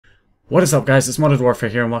What is up, guys? It's Modded Warfare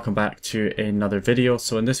here and welcome back to another video.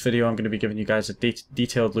 So in this video I'm going to be giving you guys a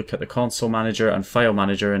detailed look at the console manager and file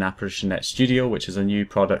manager in ApparitionNET Studio, which is a new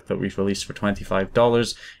product that we've released for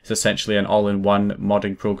 $25. It's essentially an all-in-one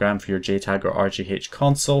modding program for your JTAG or RGH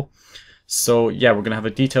console. So yeah, we're going to have a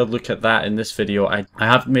detailed look at that in this video. I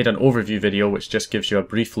have made an overview video which just gives you a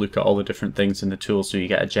brief look at all the different things in the tool so you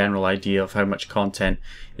get a general idea of how much content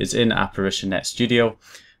is in ApparitionNET Studio.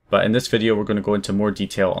 But in this video, we're going to go into more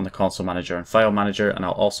detail on the console manager and file manager, and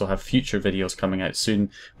I'll also have future videos coming out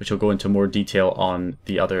soon, which will go into more detail on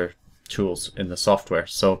the other tools in the software.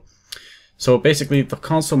 So basically, the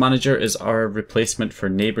console manager is our replacement for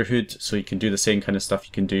Neighborhood. So you can do the same kind of stuff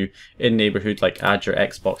you can do in Neighborhood, like add your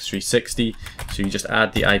Xbox 360. So you just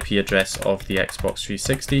add the IP address of the Xbox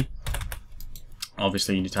 360.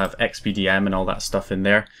 Obviously, you need to have XBDM and all that stuff in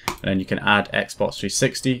there, and then you can add Xbox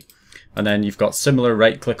 360. And then you've got similar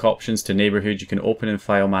right-click options to Neighborhood. You can open in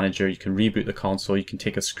File Manager, you can reboot the console, you can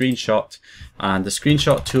take a screenshot, and the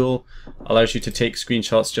screenshot tool allows you to take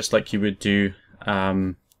screenshots just like you would do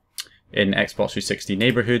in Xbox 360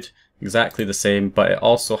 Neighborhood, exactly the same, but it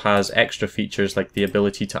also has extra features like the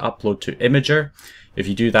ability to upload to Imager. If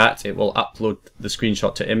you do that, it will upload the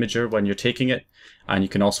screenshot to Imager when you're taking it, and you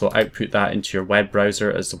can also output that into your web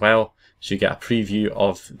browser as well. So you get a preview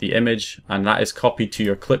of the image, and that is copied to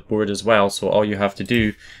your clipboard as well. So all you have to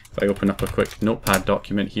do, if I open up a quick notepad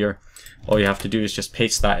document here, all you have to do is just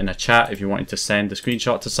paste that in a chat if you're wanting to send the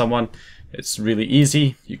screenshot to someone. It's really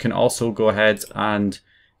easy. You can also go ahead and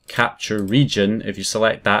capture region. If you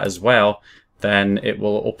select that as well, then it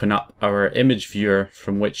will open up our image viewer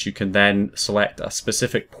from which you can then select a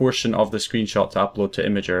specific portion of the screenshot to upload to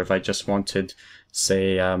Imager. If I just wanted,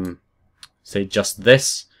 say just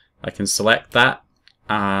this, I can select that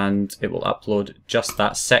and it will upload just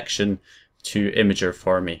that section to Imager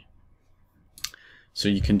for me. So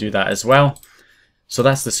you can do that as well. So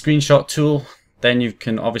that's the screenshot tool. Then you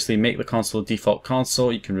can obviously make the console default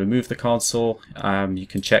console. You can remove the console. You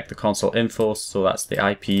can check the console info. So that's the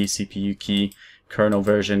IP, CPU key, kernel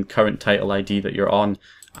version, current title ID that you're on,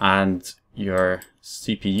 and your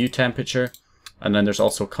CPU temperature. And then there's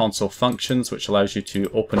also console functions, which allows you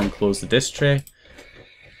to open and close the disk tray.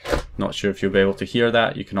 Not sure if you'll be able to hear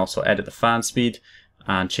that. You can also edit the fan speed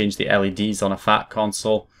and change the LEDs on a fat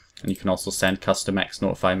console, and you can also send custom X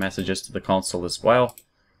notify messages to the console as well.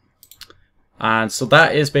 And so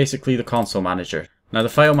that is basically the console manager. Now the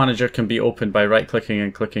file manager can be opened by right clicking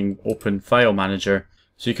and clicking open file manager.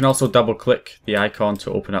 So you can also double click the icon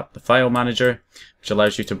to open up the file manager, which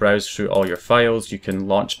allows you to browse through all your files. You can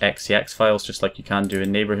launch XEX files just like you can do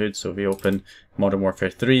in Neighborhood. So if we open Modern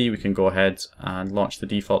Warfare 3, we can go ahead and launch the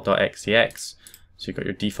default.xex. So you've got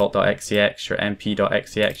your default.xex, your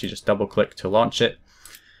mp.xex, you just double click to launch it.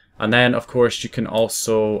 And then of course you can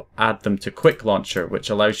also add them to Quick Launcher,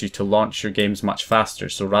 which allows you to launch your games much faster.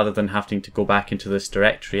 So rather than having to go back into this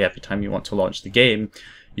directory every time you want to launch the game,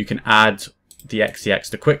 you can add the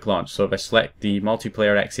XEX to Quick Launch. So if I select the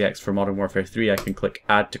multiplayer XEX for Modern Warfare 3, I can click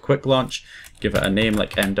Add to Quick Launch, give it a name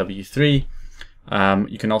like MW3.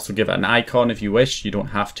 You can also give it an icon if you wish, you don't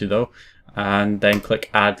have to though, and then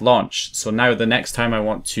click Add Launch. So now the next time I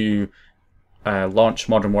want to launch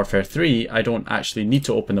Modern Warfare 3, I don't actually need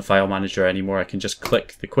to open the file manager anymore. I can just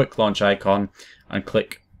click the Quick Launch icon and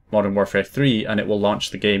click Modern Warfare 3 and it will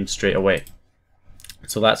launch the game straight away.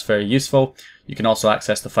 So that's very useful. You can also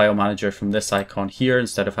access the file manager from this icon here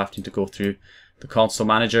instead of having to go through the console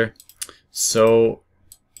manager. So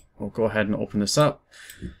we'll go ahead and open this up.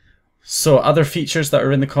 So other features that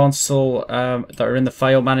are in the console, that are in the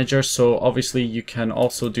file manager. So obviously you can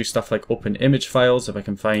also do stuff like open image files. If I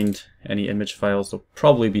can find any image files, there'll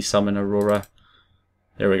probably be some in Aurora.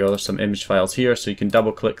 There we go, there's some image files here. So you can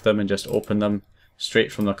double click them and just open them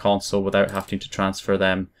straight from the console without having to transfer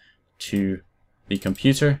them to the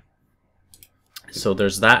computer. So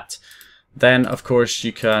there's that. Then of course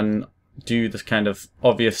you can do the kind of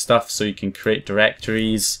obvious stuff. So you can create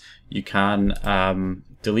directories, you can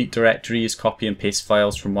delete directories, copy and paste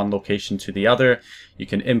files from one location to the other. You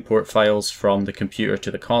can import files from the computer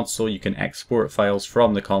to the console. You can export files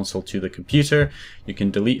from the console to the computer. You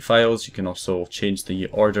can delete files. You can also change the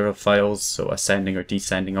order of files, so ascending or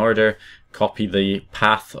descending order, copy the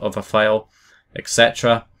path of a file,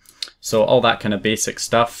 etc. So all that kind of basic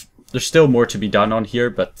stuff. There's still more to be done on here,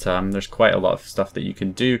 but there's quite a lot of stuff that you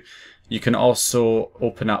can do. You can also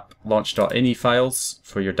open up launch.ini files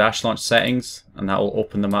for your dash launch settings, and that will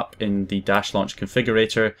open them up in the dash launch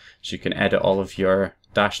configurator. So you can edit all of your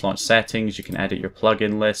dash launch settings, you can edit your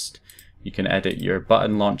plugin list, you can edit your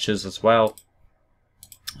button launches as well.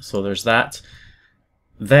 So there's that.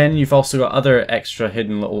 Then you've also got other extra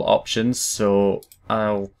hidden little options. So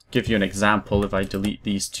I'll give you an example if I delete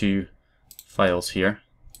these two files here.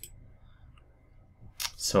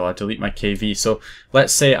 So I delete my KV. So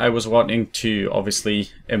let's say I was wanting to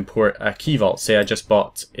obviously import a key vault. Say I just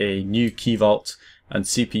bought a new key vault and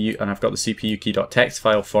CPU, and I've got the CPU key.txt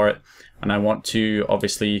file for it, and I want to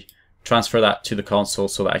obviously transfer that to the console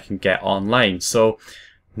so that I can get online. So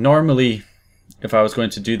normally, if I was going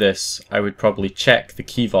to do this, I would probably check the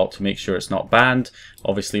key vault to make sure it's not banned.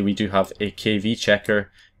 Obviously, we do have a KV checker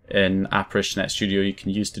in ApparitionNET Studio you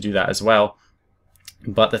can use to do that as well.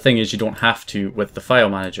 But the thing is, you don't have to with the file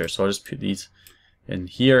manager. So I'll just put these in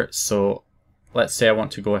here. So let's say I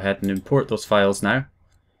want to go ahead and import those files now.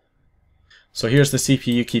 So here's the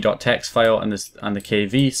CPU key.txt file and the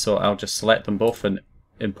KV. So I'll just select them both and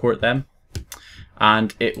import them.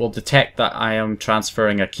 And it will detect that I am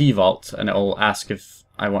transferring a key vault, and it will ask if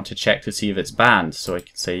I want to check to see if it's banned. So I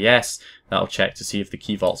can say yes. That'll check to see if the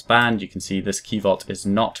key vault's banned. You can see this key vault is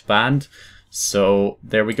not banned. So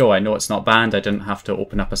there we go. I know it's not banned. I didn't have to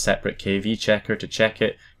open up a separate KV checker to check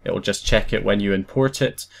it. It will just check it when you import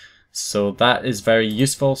it. So that is very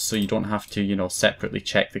useful. So you don't have to, separately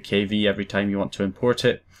check the KV every time you want to import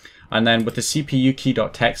it. And then with the CPU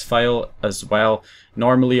key.txt file as well,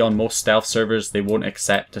 normally on most stealth servers, they won't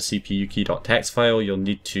accept a CPU key.txt file. You'll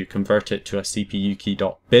need to convert it to a CPU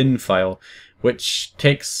key.bin file, which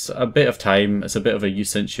takes a bit of time. It's a bit of a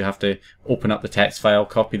nuisance. You have to open up the text file,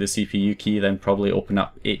 copy the CPU key, then probably open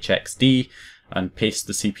up HXD and paste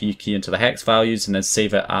the CPU key into the hex values and then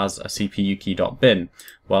save it as a CPU key.bin.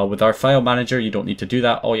 Well, with our file manager, you don't need to do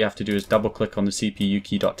that. All you have to do is double click on the CPU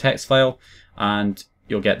key.txt file and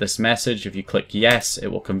you'll get this message. If you click yes, it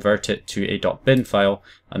will convert it to a .bin file,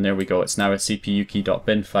 and there we go. It's now a CPU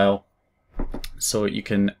key.bin file. So you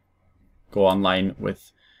can go online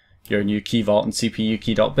with your new key vault and CPU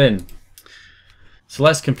key.bin. So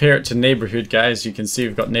let's compare it to Neighborhood, guys. You can see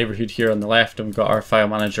we've got Neighborhood here on the left and we've got our file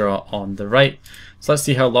manager on the right. So let's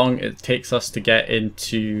see how long it takes us to get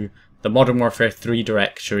into the Modern Warfare 3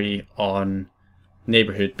 directory on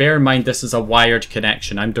Neighborhood. Bear in mind this is a wired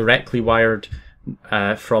connection. I'm directly wired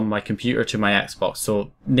from my computer to my Xbox.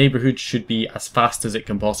 So Neighborhood should be as fast as it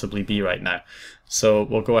can possibly be right now. So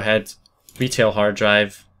we'll go ahead, retail hard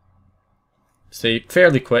drive. Say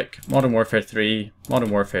fairly quick, Modern Warfare 3, Modern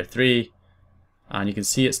Warfare 3, and you can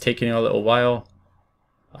see it's taking a little while.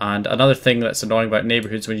 And another thing that's annoying about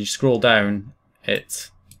Neighborhoods, when you scroll down, it's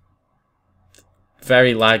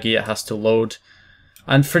very laggy, it has to load.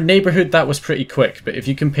 And for Neighborhood that was pretty quick, but if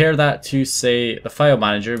you compare that to, say, the file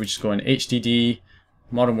manager, we just go in HDD,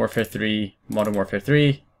 Modern Warfare 3, Modern Warfare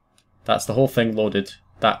 3, that's the whole thing loaded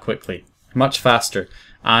that quickly. Much faster.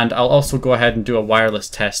 And I'll also go ahead and do a wireless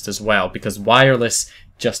test as well, because wireless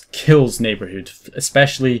just kills Neighborhood.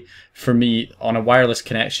 Especially for me, on a wireless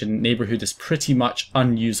connection, Neighborhood is pretty much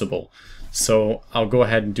unusable. So I'll go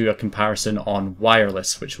ahead and do a comparison on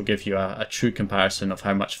wireless, which will give you a true comparison of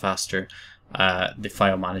how much faster the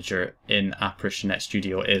file manager in ApparitionNET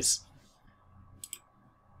Studio is.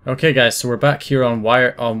 Okay guys, so we're back here on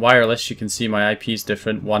wireless. You can see my IP is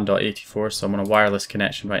different, 1.84, so I'm on a wireless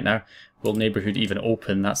connection right now. Will Neighborhood even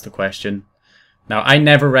open? That's the question. Now, I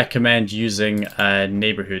never recommend using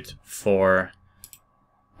Neighborhood for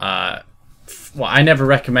I never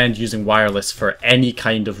recommend using wireless for any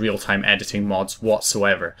kind of real-time editing mods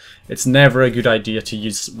whatsoever. It's never a good idea to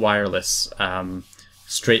use wireless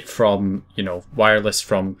straight from, wireless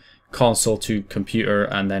from console to computer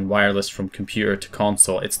and then wireless from computer to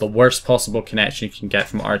console. It's the worst possible connection you can get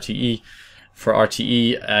from RTE. For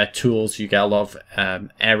RTE tools, you get a lot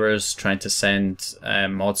of errors trying to send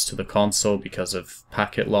mods to the console because of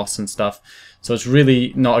packet loss and stuff. So it's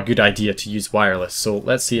really not a good idea to use wireless. So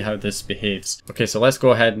let's see how this behaves. Okay, so let's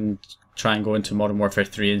go ahead and try and go into Modern Warfare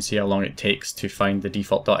 3 and see how long it takes to find the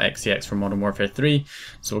default.xex for Modern Warfare 3.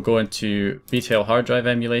 So we'll go into retail hard drive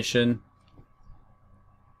emulation.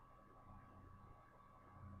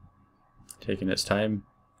 Taking its time.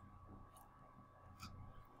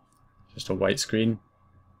 Just a white screen.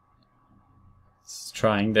 It's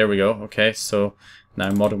trying. There we go. Okay, so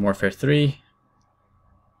now Modern Warfare 3.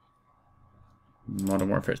 Modern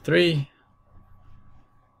Warfare 3.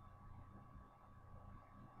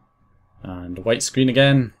 And white screen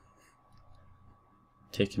again.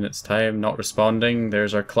 Taking its time, not responding.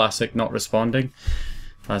 There's our classic not responding,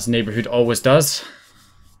 as Neighborhood always does.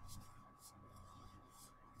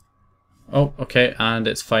 Oh, okay, and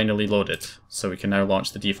it's finally loaded. So we can now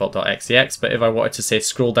launch the default.xex, but if I wanted to, say,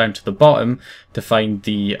 scroll down to the bottom to find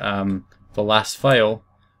the last file,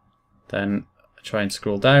 then I try and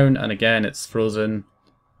scroll down, and again it's frozen.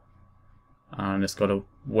 And it's got to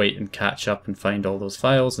wait and catch up and find all those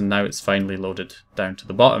files, and now it's finally loaded down to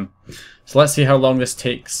the bottom. So let's see how long this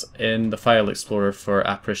takes in the File Explorer for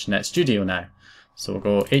ApparitionNET Studio now. So we'll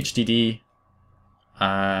go HDD,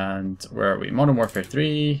 and where are we? Modern Warfare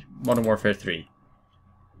 3, Modern Warfare 3.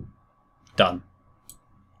 Done.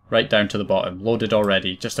 Right down to the bottom, loaded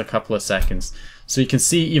already, just a couple of seconds. So you can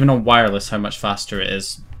see even on wireless how much faster it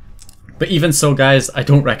is. But even so, guys, I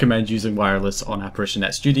don't recommend using wireless on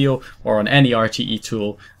ApparitionNET Studio or on any RTE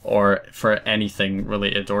tool or for anything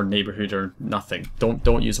related or neighborhood or nothing.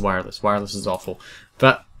 Don't use wireless. Wireless is awful.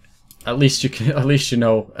 But at least you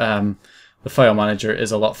know the file manager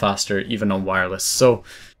is a lot faster even on wireless. So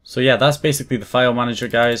yeah, that's basically the file manager,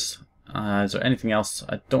 guys. Is there anything else?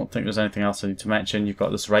 I don't think there's anything else I need to mention. You've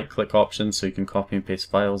got this right-click option, so you can copy and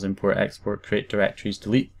paste files, import, export, create directories,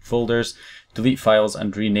 delete folders, delete files,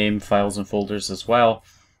 and rename files and folders as well.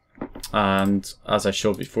 And as I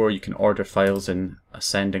showed before, you can order files in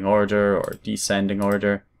ascending order or descending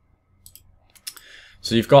order.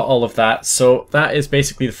 So you've got all of that. So that is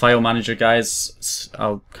basically the file manager, guys.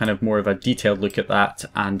 I'll kind of more of a detailed look at that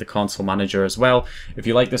and the console manager as well. If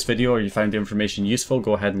you like this video or you found the information useful,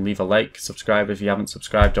 go ahead and leave a like, subscribe if you haven't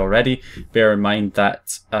subscribed already. Bear in mind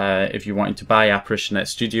that if you're wanting to buy ApparitionNET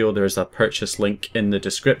Studio, there's a purchase link in the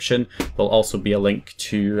description. There'll also be a link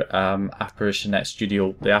to ApparitionNET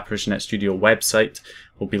Studio, the ApparitionNET Studio website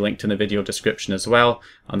will be linked in the video description as well.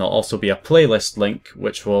 And there'll also be a playlist link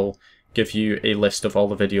which will give you a list of all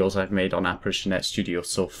the videos I've made on ApparitionNET Studio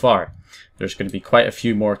so far. There's going to be quite a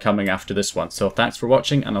few more coming after this one. So thanks for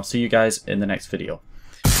watching, and I'll see you guys in the next video.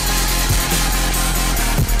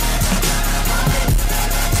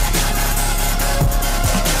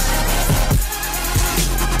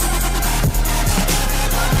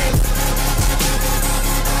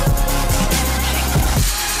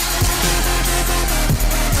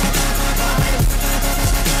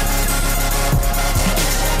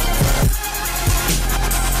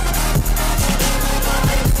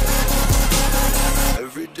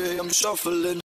 I'm shuffling.